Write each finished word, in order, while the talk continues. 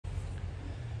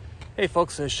Hey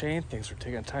folks, it's Shane. Thanks for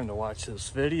taking time to watch this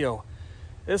video.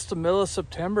 It's the middle of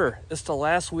September. It's the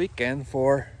last weekend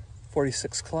for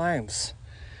 46 Climbs.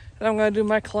 And I'm going to do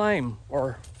my climb,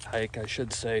 or hike I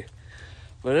should say.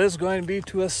 But it is going to be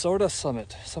to a soda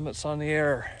summit. Summit's on the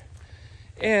air.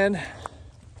 And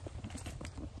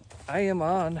I am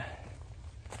on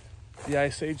the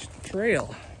Ice Age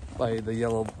Trail by the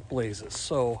Yellow Blazes.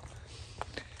 So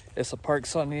it's a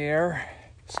Parks on the Air,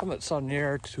 Summit's on the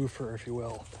Air, twofer if you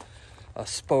will. A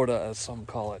SPOTA as some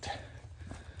call it.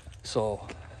 So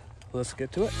let's get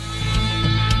to it.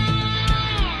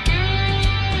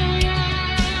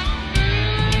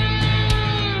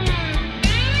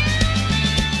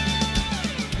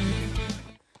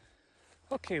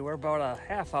 Okay, we're about a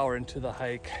half hour into the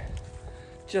hike.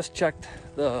 Just checked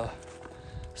the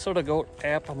Soda Goat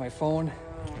app on my phone,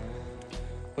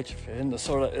 which if you're into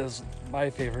soda is my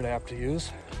favorite app to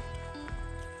use.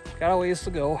 Got a ways to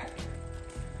go.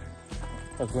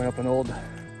 I was going up an old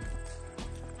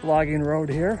logging road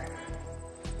here.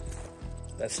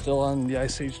 That's still on the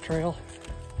Ice Age Trail.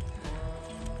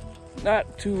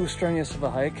 Not too strenuous of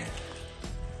a hike,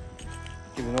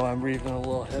 even though I'm breathing a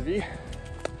little heavy.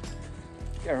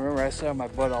 Yeah, remember I sat on my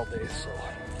butt all day, so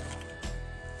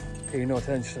pay no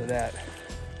attention to that.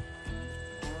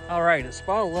 All right, it's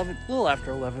about 11, a little after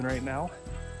 11 right now,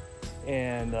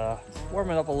 and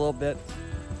warming up a little bit.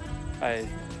 I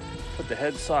put the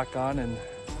head sock on and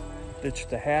ditched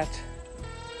the hat.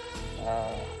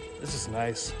 This is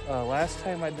nice. Last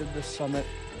time I did this summit,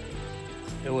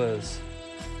 it was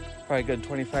probably a good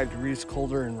 25 degrees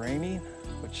colder and rainy,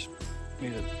 which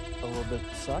made it a little bit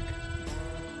suck.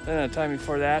 Then the time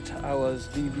before that, I was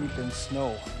knee deep in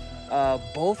snow.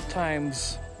 Both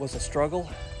times was a struggle,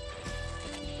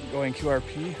 going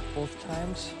QRP both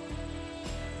times.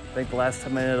 I think the last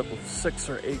time I ended up with 6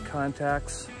 or 8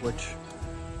 contacts, which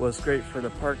was great for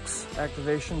the parks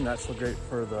activation, not so great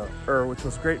for the, which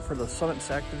was great for the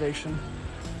summits activation,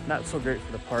 not so great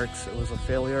for the parks. It was a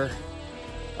failure.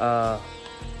 But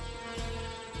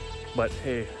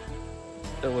hey,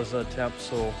 it was an attempt,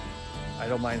 so I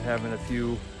don't mind having a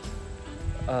few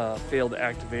failed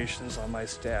activations on my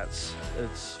stats.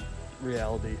 It's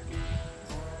reality.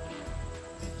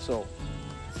 So,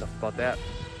 enough about that.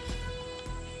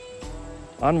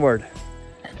 Onward.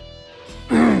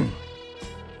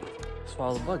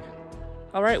 Swallow the bug.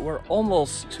 All right, we're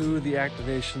almost to the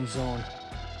activation zone.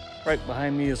 Right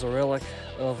behind me is a relic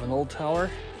of an old tower.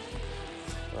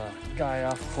 Guy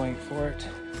off point for it.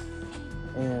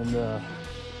 And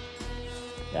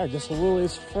yeah, just a little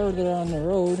ways further on the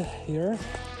road here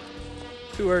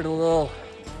to where the little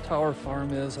tower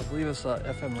farm is. I believe it's a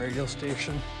FM radio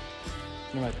station.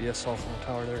 There might be a cell phone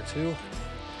tower there too.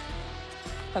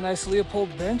 A nice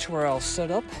Leopold bench where I'll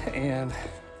set up and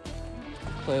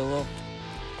play a little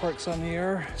Parks on the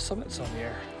Air, Summits on the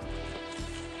Air.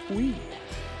 Whee!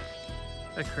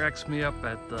 That cracks me up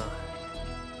at the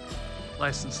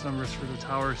license numbers for the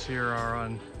towers here are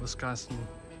on Wisconsin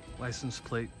license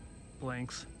plate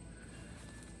blanks.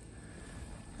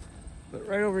 But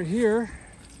right over here,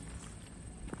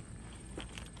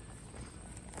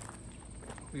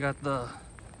 we got the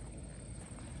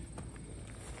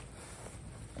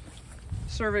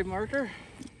survey marker.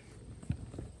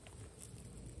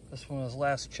 This one was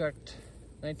last checked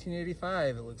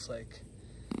 1985, it looks like.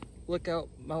 Lookout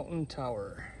Mountain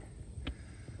Tower.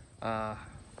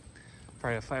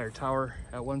 Probably a fire tower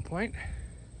at one point.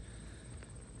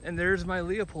 And there's my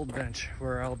Leopold bench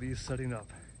where I'll be setting up.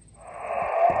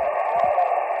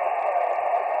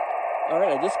 All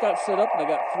right, I just got set up and I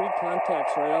got 3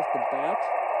 contacts right off the bat.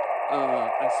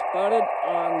 I spotted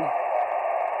on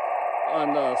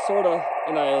Soda,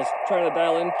 and I was trying to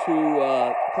dial into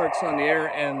Parks on the Air,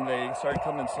 and they started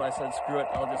coming, so I said, screw it,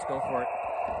 I'll just go for it.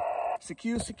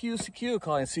 CQ, CQ, CQ,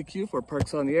 calling CQ for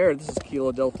Parks on the Air. This is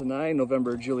Kilo Delta 9,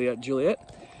 November Juliet, Juliet.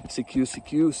 CQ,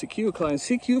 CQ, CQ, calling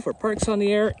CQ for Parks on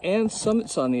the Air and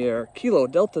Summits on the Air. Kilo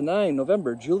Delta 9,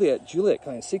 November Juliet, Juliet,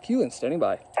 calling CQ and standing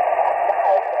by.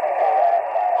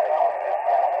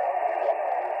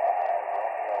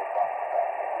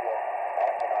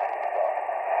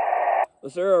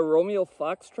 Was there a Romeo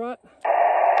Foxtrot?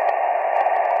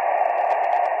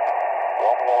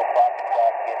 Romeo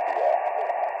Foxtrot, India.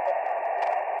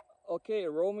 Okay,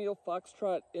 Romeo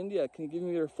Foxtrot, India. Can you give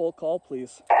me your full call,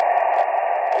 please?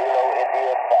 Kilo India 5.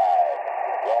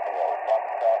 Romeo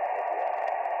Foxtrot, India.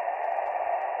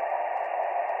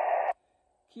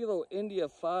 Kilo India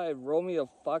 5, Romeo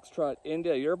Foxtrot,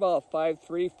 India. You're about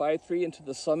 5.3 into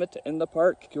the summit to end the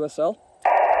park. QSL?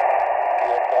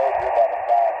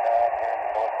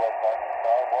 What was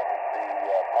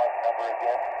the park number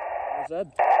again? What was that?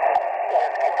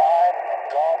 Whiskey 5,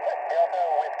 Golf Delta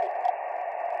Whiskey.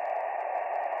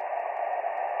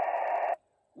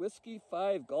 Whiskey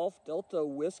 5, Golf Delta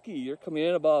Whiskey. You're coming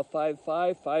in about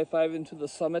 5-5, 5-5 into the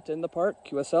summit in the park,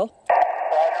 QSL. Roger,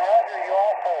 roger, you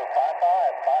also.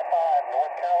 5-5, 5-5,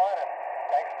 North Carolina.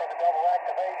 Thanks for the double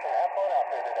activation. Have fun out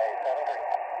there today,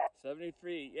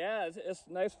 73. Yeah, it's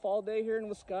a nice fall day here in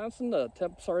Wisconsin. The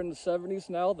temps are in the 70s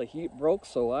now. The heat broke,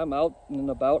 so I'm out and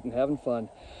about and having fun.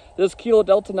 This is Kilo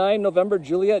Delta 9, November,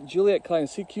 Juliet. Juliet calling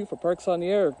CQ for Parks on the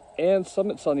Air and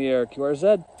Summits on the Air,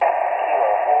 QRZ.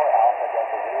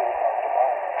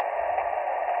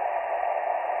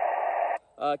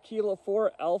 Kilo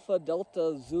 4 Alpha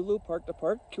Delta Zulu, Park to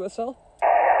Park, QSL.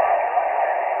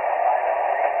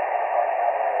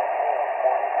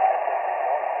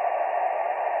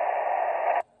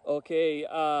 Okay,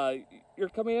 you're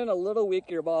coming in a little weak.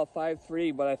 You're about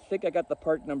 5-3, but I think I got the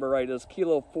park number right. It's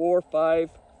Kilo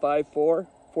 4554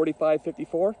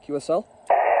 4554, QSL.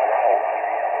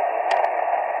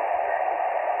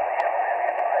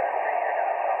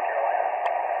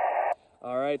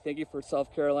 All right, thank you for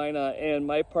South Carolina. And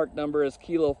my park number is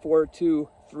Kilo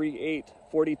 4238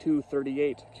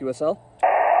 4238, QSL.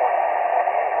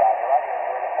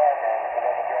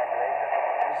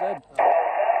 Where's that?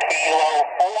 Kilo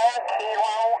 4,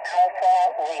 Kilo Alpha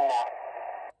Lima.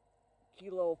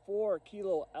 Kilo 4,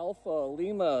 Kilo Alpha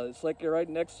Lima. It's like you're right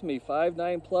next to me.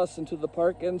 5-9 plus into the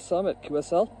park and summit,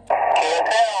 QSL. QSL 59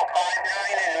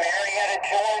 in Marietta,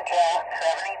 Georgia,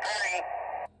 73.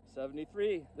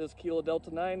 73. This is Kilo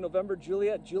Delta 9, November,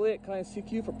 Juliet. Juliet, kind of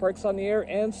CQ for Parks on the Air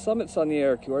and Summits on the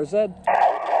Air, QRZ.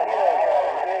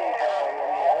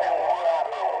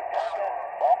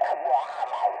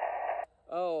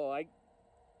 Oh, I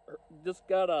just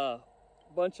got a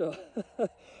bunch of...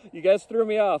 You guys threw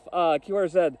me off.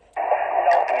 QRZ.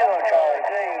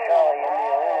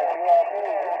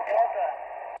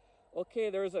 Okay,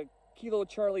 there's a Kilo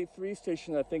Charlie 3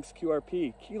 station that thinks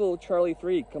QRP. Kilo Charlie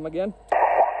 3, come again?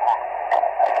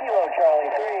 Kilo Charlie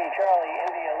 3, Charlie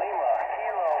India Lima.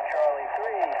 Kilo Charlie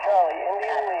 3, Charlie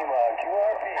India Lima.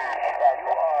 QRP. You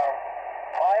are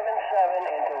 5 and 7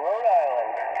 into Rhode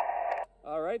Island.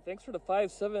 All right, thanks for the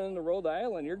 5-7 into Rhode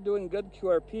Island. You're doing good,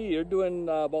 QRP. You're doing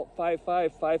about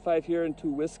 5-5, 5-5 here into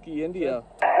Whiskey, India.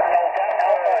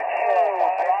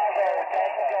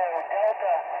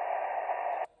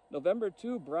 November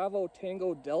 2, Bravo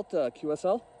Tango Delta,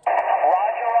 QSL. Roger,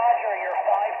 roger, you're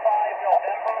 5-5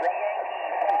 November, Yankee,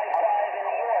 5-5 in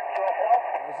New York, QSL.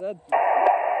 Where's that?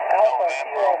 Alpha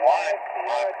Kilo 1,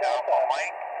 Sierra Delta.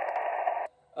 Mike.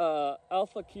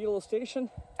 Alpha Kilo Station.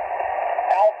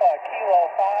 Alpha Kilo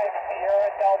 5, Sierra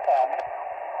Delta.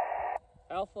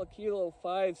 Alpha Kilo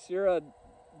 5, Sierra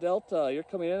Delta. You're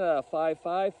coming in at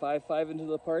 5-5, 5-5 into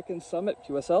the park and summit,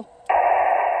 QSL.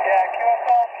 Yeah,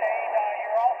 QSL Shane,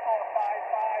 you're also a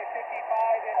 5-5,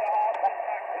 55 into Austin,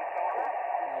 Texas, over.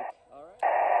 All right.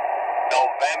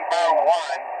 November 1,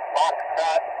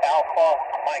 Foxtrot Alpha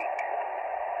Mike.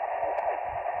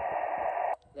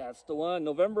 That's the one.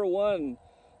 November 1,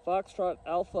 Foxtrot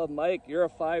Alpha Mike. You're a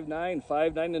 5-9,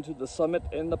 5-9 into the summit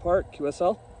in the park,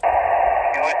 QSL.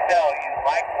 QSL, you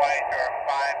likewise are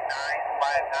 5-9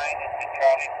 into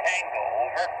Charlie Tango,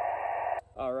 over.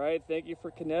 All right, thank you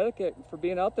for Connecticut for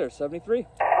being out there, 73. 7-3,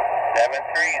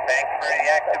 thanks for the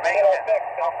activation.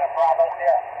 Delta Bravo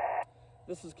here.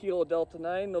 This is Kilo Delta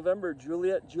 9, November,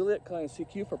 Juliet. Juliet calling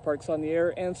CQ for Parks on the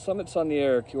Air and Summits on the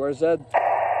Air, QRZ.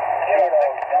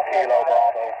 Kilo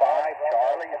Bravo 5,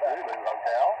 Charlie Zulu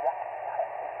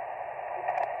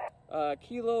Hotel.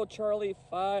 Kilo Charlie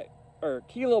 5, or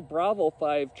Kilo Bravo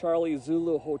 5, Charlie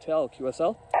Zulu Hotel,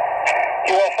 QSL.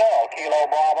 QSL, Kilo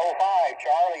Bravo 5,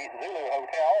 Charlie Zulu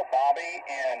Hotel, Bobby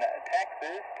in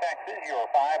Texas, you're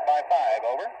 5-5,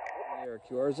 over. Air,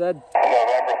 QRZ.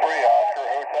 November 3, Oscar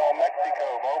Hotel, Mexico,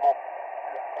 mobile.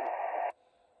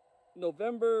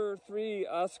 November 3,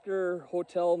 Oscar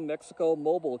Hotel, Mexico,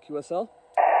 mobile, QSL.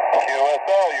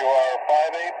 QSL, you are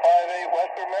 5858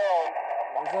 Western Maryland.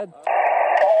 QRZ.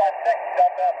 416,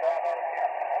 Delta Bravo here.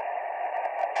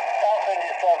 South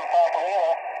India 7, Papa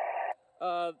Lima.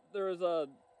 There is a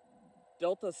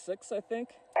Delta 6, I think.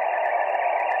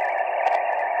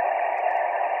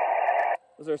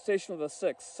 Was there a station with a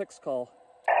 6 call?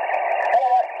 416,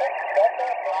 Delta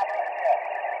Bravo here.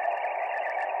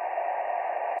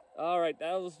 All right,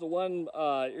 that was the one.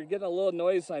 You're getting a little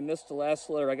noise. I missed the last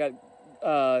letter. I got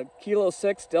Kilo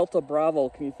 6, Delta Bravo.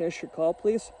 Can you finish your call,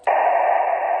 please? Kilo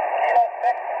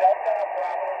 6, Delta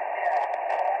Bravo here.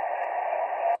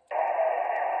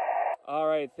 All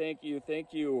right, thank you.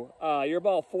 You're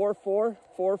about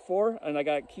 4-4, and I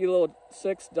got Kilo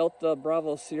 6, Delta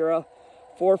Bravo Sierra,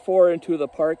 4-4 into the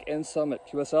park and summit,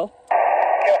 QSL.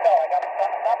 QSL, I got the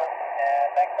number,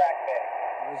 and thanks for activating.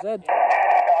 Where's Ed?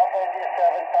 Alpha India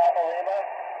 7 Papa Lima.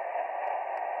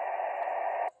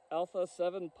 Alpha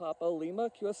 7 Papa Lima,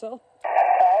 QSL?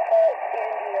 Alpha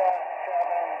India 7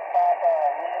 Papa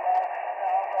Lima.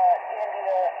 Alpha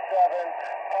India 7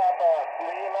 Papa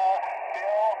Lima.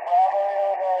 Bill Bravo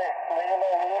Illinois Lima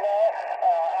Lima.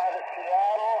 Out of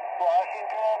Seattle,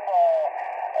 Washington.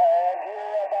 And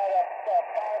you're about a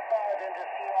 5-5 into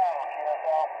Seattle,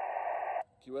 QSL.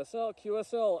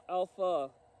 QSL,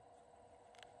 Alpha.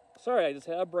 Sorry, I just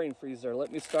had a brain freeze there.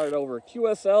 Let me start over.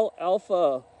 QSL,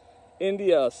 Alpha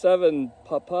India 7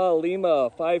 Papa Lima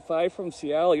 5-5 from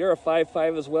Seattle. You're a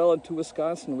 5-5 as well into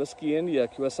Wisconsin. Whiskey India,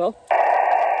 QSL.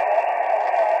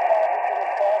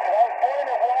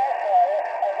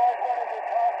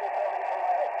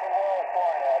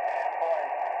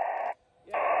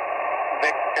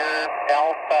 Victor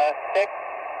Alpha 6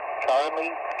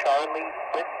 Charlie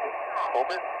Whiskey.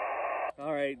 Over.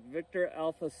 All right, Victor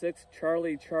Alpha 6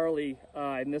 Charlie.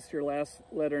 I missed your last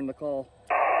letter in the call.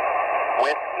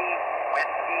 Whiskey.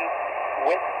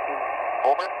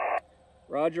 Over.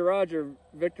 Roger.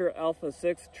 Victor Alpha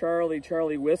 6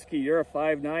 Charlie Whiskey. You're a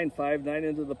 5-9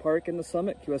 into the park in the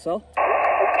summit, QSL.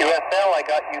 QSL, I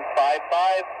got you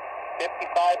 5-5,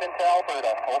 55 into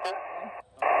Alberta. Over.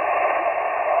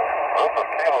 Delta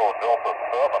Kilo Delta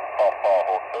 7 Papa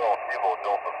Hotel. Kilo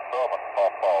Delta 7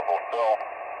 Papa Hotel.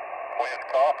 Please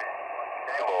copy.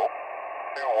 Kilo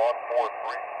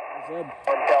 2143. Zed.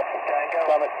 Delta Tango.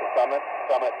 Summit to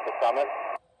summit.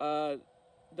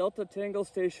 Delta Tango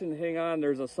Station, hang on,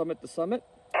 there's a summit to summit.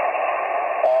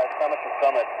 Summit to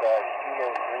summit,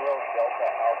 Kilo 0 Delta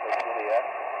Alpha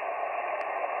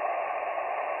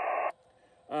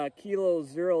Juliet. Kilo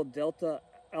 0 Delta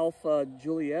Alpha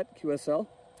Juliet, QSL.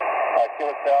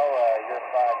 QSL, you're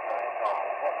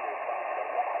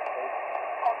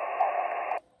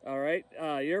 5-9. All right,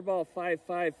 you're about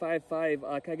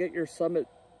 5-5. Can I get your summit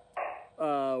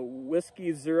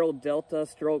Whiskey 0 Delta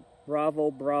stroke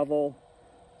Bravo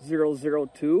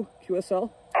 002 QSL?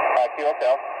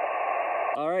 QSL.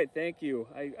 All right, thank you.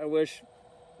 I wish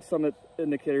summit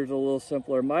indicators a little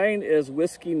simpler. Mine is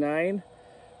Whiskey 9,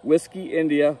 Whiskey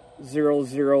India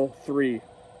 003.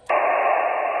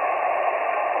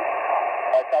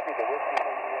 Copy the Whiskey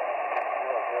India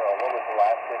 00. What was the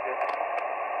last digit?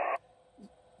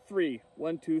 3,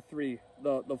 1, 2, 3.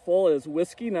 The full is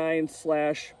Whiskey 9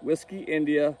 / Whiskey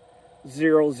India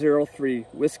 003.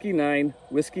 Whiskey 9,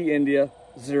 Whiskey India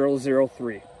 003.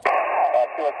 QSL,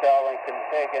 and can you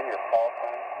say again your call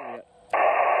sign? Yeah.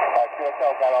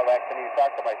 QSL got all that. Can you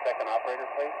talk to my second operator,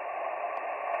 please?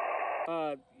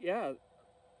 Yeah.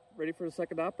 Ready for the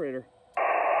second operator. This is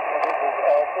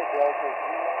Alpha Delta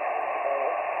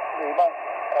Lima.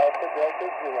 Alpha Delta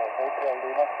 0, Hotel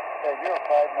Lima. You're 5-9.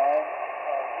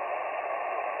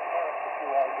 If you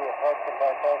want to do a park to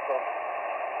park also.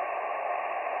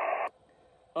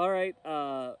 All right.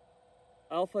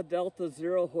 Alpha Delta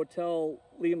 0 Hotel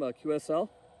Lima, QSL.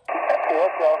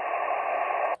 QSL.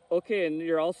 Okay, and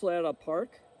you're also at a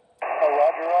park?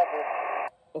 Roger.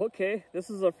 Okay, this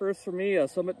is a first for me,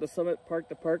 summit to summit, park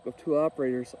to park with 2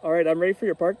 operators. All right, I'm ready for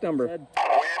your park number. Whiskey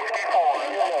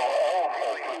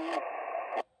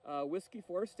 4. Whiskey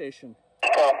 4 station. Whiskey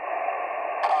 4,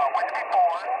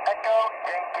 Echo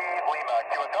Yankee Lima.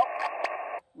 QSL.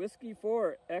 Whiskey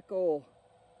 4 Echo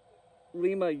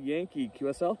Lima Yankee,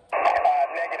 QSL.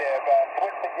 Negative.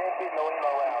 Switch the Yankee and the Lima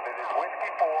around. It is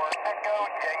Whiskey 4, Echo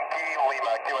Yankee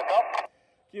Lima.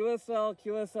 QSL.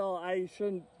 QSL, I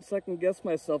shouldn't second guess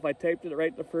myself. I typed it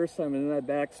right the first time and then I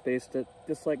backspaced it.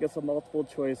 Just like it's a multiple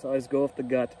choice, I always go with the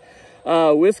gut.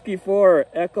 Whiskey 4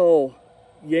 Echo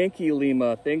Yankee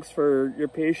Lima. Thanks for your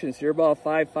patience. You're about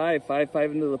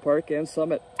 5-5 into the park and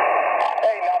summit.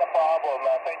 Hey, not a problem.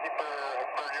 Thank you for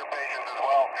your patience as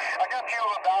well. I got you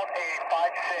about a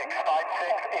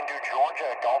 5-6 into Georgia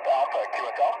Golf Alpha.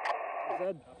 QSL.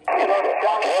 Zed.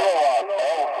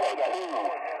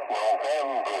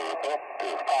 November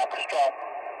Victor Foxtrot.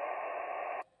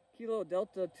 Kilo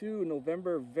Delta 2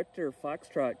 November Victor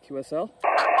Foxtrot, QSL.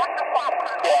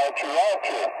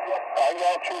 Roger. I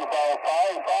got you about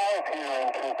 5-5 here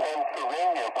into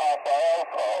Pennsylvania, Papa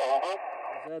Alpha. Over.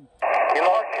 Zed.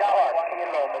 Kilo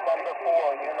November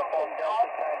 4, Uniform Delta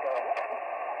Tango.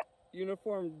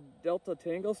 Uniform Delta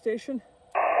Tango Station.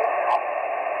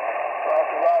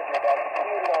 Roger. That's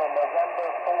Kilo November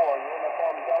 4,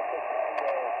 Uniform Delta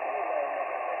Tango. Kilo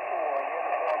November 4,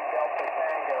 Uniform Delta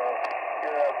Tango.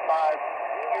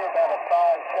 You're about a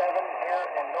 5-7 here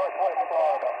in Northwest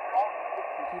Florida.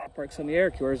 Parks on the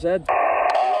air, QRZ.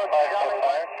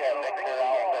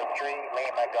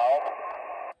 Lima Golf.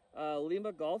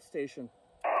 Lima Golf Station.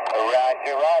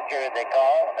 Roger, roger. They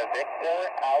call Victor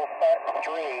Alpha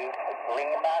 3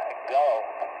 Lima Golf.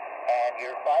 And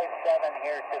you're 5-7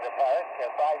 here to the park,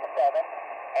 5-7.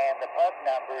 And the park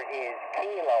number is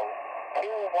Kilo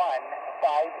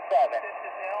 2157.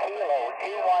 Kilo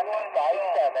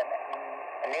 2157,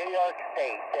 New York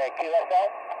State. QSL?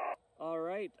 All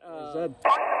right. Alpha India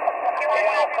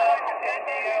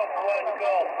 1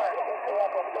 Golf.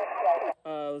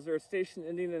 Was there a station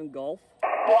ending in Gulf?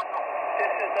 This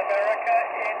is America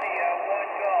India 1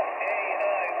 Golf.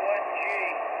 AI 1G.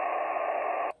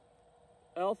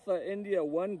 Alpha India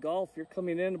 1 Golf, you're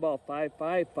coming in about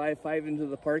 5-5 into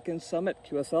the park in Summit,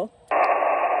 QSL? QSL,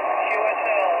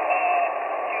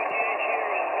 QGH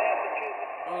here in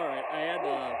Massachusetts. Alright, I had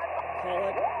to call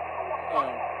it.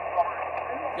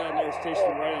 Got another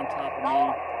station right on top of me.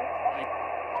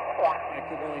 I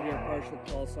could only hear partial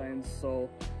call signs, so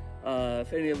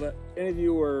if any of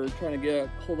you were trying to get a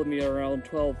hold of me around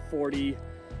 12:40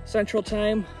 Central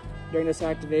Time during this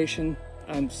activation,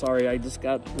 I'm sorry, I just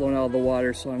got blown out of the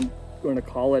water, so I'm going to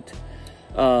call it.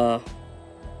 Yeah,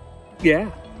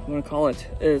 I'm going to call it.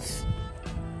 It's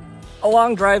a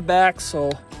long drive back,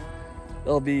 so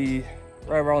it'll be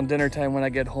right around dinner time when I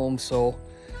get home, so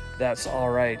that's all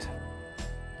right.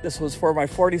 This was for my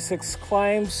 46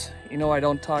 climbs. You know, I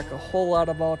don't talk a whole lot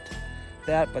about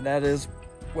that, but that is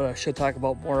what I should talk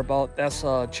about more about. That's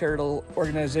a charitable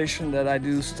organization that I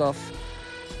do stuff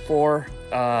for.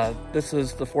 This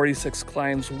is the 46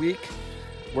 Climbs week,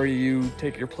 where you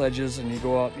take your pledges and you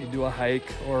go out and you do a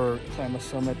hike or climb a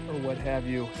summit or what have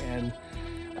you. And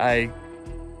I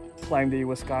climbed a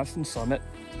Wisconsin summit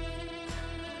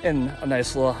in a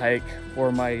nice little hike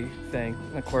for my thing,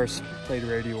 and of course played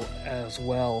radio as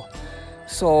well.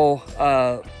 So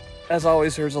as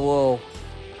always, there's a little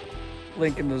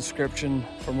link in the description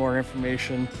for more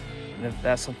information, and if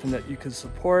that's something that you can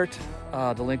support,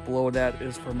 the link below that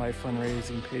is for my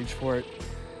fundraising page for it.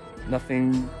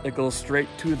 Nothing that goes straight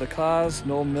to the cause,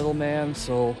 no middleman,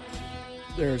 so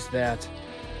there's that.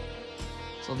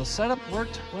 So the setup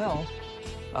worked well.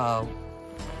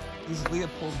 These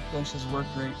Leopold benches work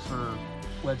great for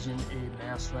wedging a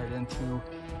mass right into,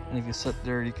 and if you sit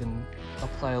there you can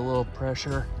apply a little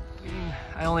pressure.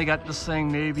 I only got this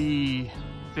thing maybe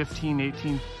 15,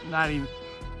 18, not even,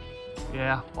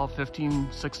 yeah, about 15,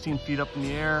 16 feet up in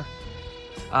the air.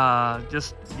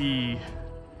 Just the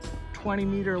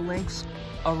 20-meter links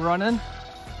are running.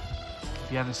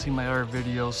 If you haven't seen my other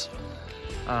videos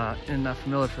and not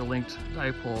familiar with your linked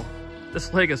dipole,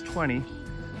 this leg is 20.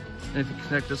 And if you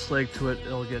connect this leg to it,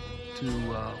 it'll get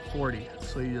to 40.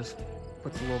 So you just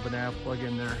put the little banana plug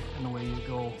in there and away you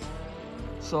go.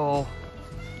 So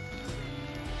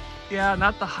yeah,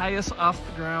 not the highest off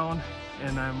the ground,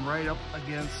 and I'm right up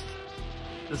against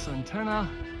this antenna,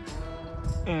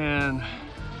 and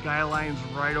guy line's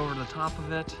right over the top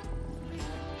of it.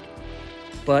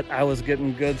 But I was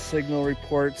getting good signal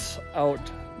reports out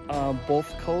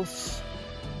both coasts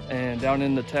and down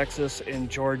into Texas and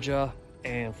Georgia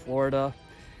and Florida,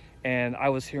 and I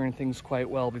was hearing things quite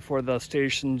well. Before the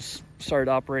stations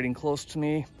started operating close to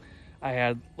me, I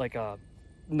had like a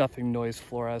nothing noise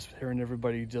floor. I was hearing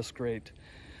everybody just great.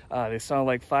 They sounded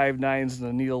like 5.9s and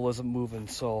the needle wasn't moving.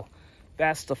 So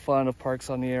that's the fun of Parks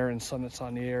on the Air and Summits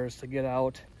on the Air, is to get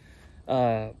out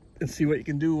and see what you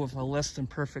can do with a less than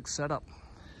perfect setup.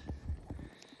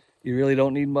 You really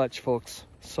don't need much, folks.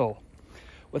 So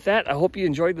with that, I hope you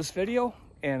enjoyed this video,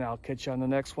 and I'll catch you on the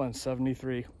next one.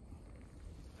 73.